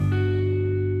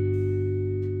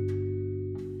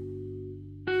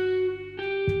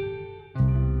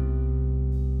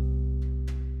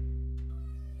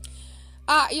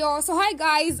So hi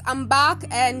guys, I'm back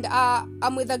and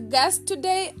I'm with a guest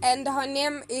today, and her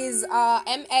name is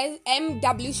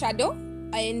MW Shadow,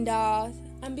 and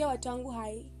ambia watu wangu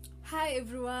hi. Hi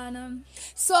everyone.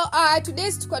 So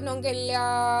today's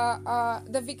tukonongelea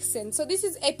the Vixens. So this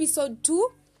is episode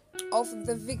 2 of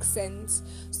the Vixens.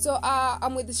 So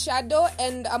I'm with Shadow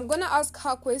and I'm gonna ask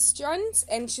her questions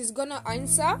and she's gonna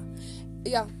answer.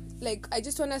 Yeah, like I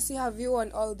just wanna see her view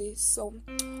on all this. So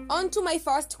on to my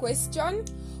first question.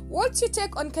 What's your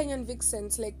take on Kenyan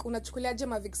Vixens? Like unachukuliaje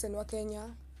ma Vixen wa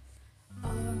Kenya?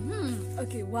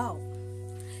 Okay, wow.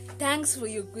 Thanks for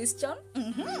your question.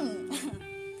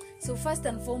 So first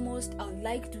and foremost, I would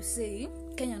like to say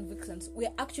Kenyan Vixens, we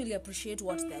actually appreciate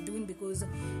what they're doing because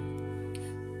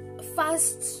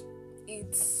first,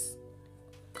 it's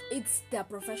their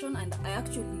profession and I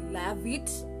actually love it.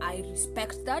 I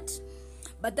respect that.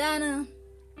 But then,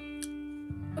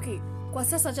 okay, kwa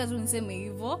sasa chazu niseme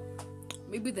hivyo,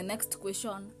 maybe the next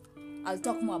question, I'll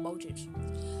talk more about it.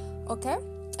 Okay.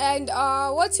 And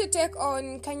what's your take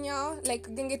on Kenya, like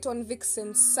Gengeton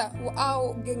Vixens?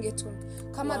 Au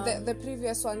Gengeton? Kama wow. the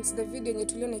previous ones, the video yenye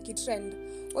tuliona ikitrend.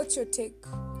 What's your take?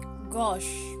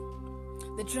 Gosh.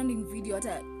 The trending video,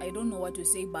 I don't know what to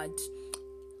say, but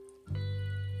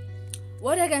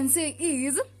what I can say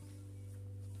is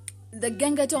the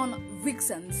Gengeton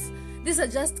Vixens. These are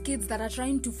just kids that are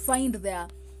trying to find their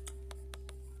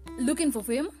looking for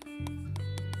fame.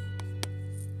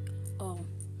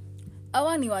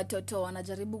 Hawa ni watoto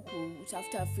wanajaribu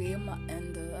kutafuta fame,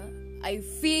 and I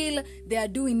feel they are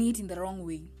doing it in the wrong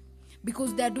way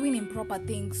because they are doing improper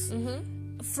things.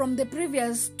 From the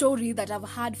previous story that I've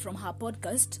heard from her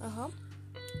podcast,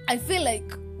 I feel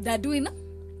like they're doing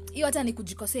hiyo hata ni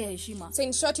kujikosea heshima. So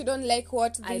in short, you don't like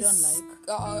what these I don't like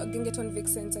Gengeton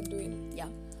Vixens are doing? Yeah.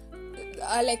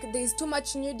 Like there's too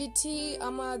much nudity,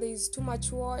 there's too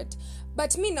much what.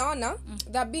 But me naona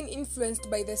they're being influenced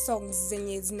by the songs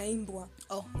zenye zinaimbwa.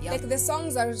 Oh, yeah. Like the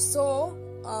songs are so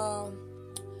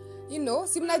si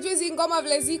mnajua hizi ngoma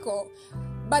vile ziko,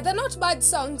 but they're not bad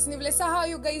songs. Ni vile how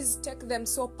you guys take them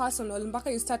so personal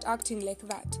mpaka you start acting like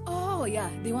that. Oh yeah,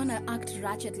 they want to act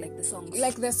ratchet like the songs.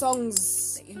 Like the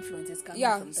songs, the influences coming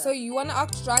from that. So you want to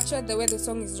act ratchet the way the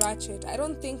song is ratchet. I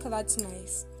don't think that's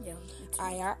nice. Yeah.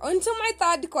 On to my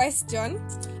third question.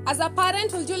 As a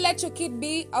parent, would you let your kid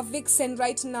be a Vixen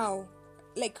right now?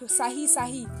 Like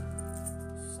sahi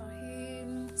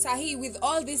with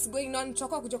all this going on,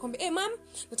 choka kuja kwambia, "Hey mom,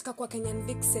 nataka kuwa Kenyan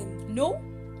Vixen." No.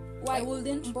 Why? I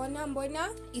wouldn't. Mbona?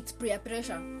 It's peer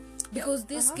pressure. Because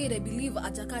this kid, I believe,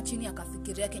 ajaka chini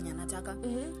akafikiria Kenya anataka.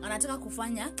 Anataka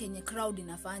kufanya Kenya crowd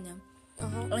inafanya.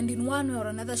 And in one way or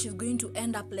another, she's going to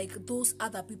end up like those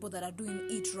other people that are doing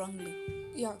it wrongly.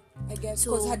 Yeah, I guess.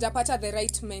 Because hajapata the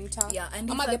right mentor. Yeah, and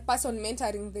the person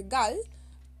mentoring the girl,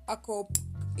 ako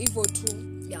evil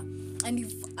too. Yeah, and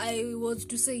if I was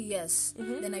to say yes,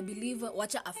 then I believe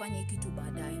wacha afanye kitu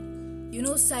baadaye. You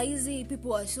know, saizi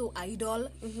people are so idle,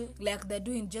 like they're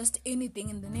doing just anything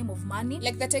in the name of money.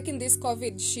 Like they're taking this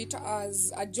COVID shit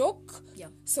as a joke. Yeah.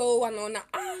 So wanaona,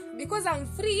 because I'm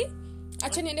free,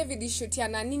 acha niende video shoot ya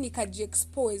nani nikaji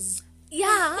expose.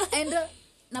 Yeah, and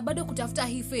na bado kutafuta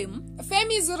hii fame.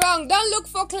 Fame is wrong. Don't look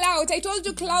for clout. I told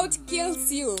you clout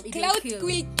kills you. Clout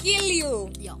will kill you.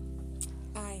 Yeah.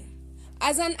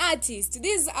 As an artist,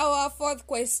 this is our fourth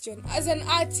question. As an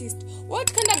artist,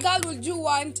 what kind of girl would you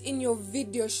want in your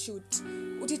video shoot?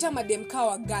 Utita madem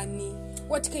kawa gani?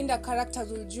 What kind of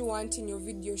characters would you want in your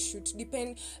video shoot?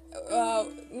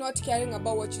 Not caring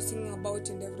about what you're singing about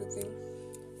and everything.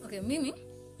 Okay, Mimi,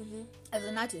 as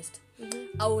an artist,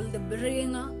 I will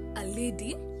bring a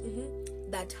lady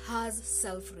that has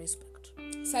self-respect.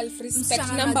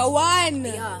 Self-respect, number one.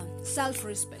 Yeah,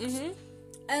 self-respect.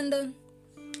 And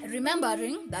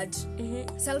remembering that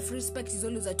self-respect is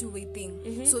always a two-way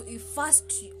thing. So if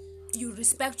first you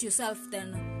respect yourself,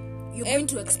 then you're going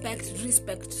to expect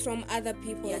respect from other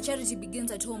people. Yeah, charity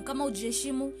begins at home. Kama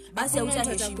ujiheshimu, basi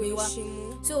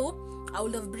hautaheshimiwa. So I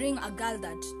would have bring a girl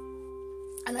that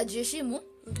anajiheshimu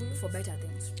for better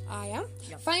things. Yeah.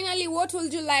 Finally, what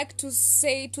would you like to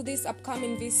say to this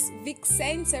upcoming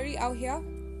Vixen out here?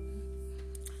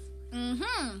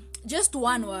 Just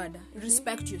one word.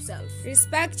 Respect yourself.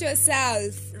 Respect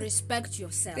yourself. Respect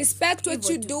yourself. Respect what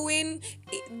you're doing.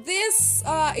 This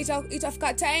it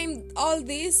after time, all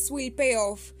this will pay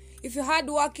off. If you're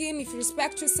hardworking, if you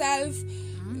respect yourself,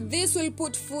 this will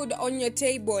put food on your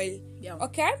table. Yeah.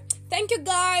 Okay? Thank you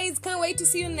guys. Can't wait to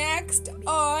see you next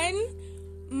on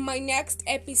my next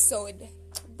episode.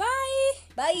 Bye.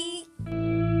 Bye.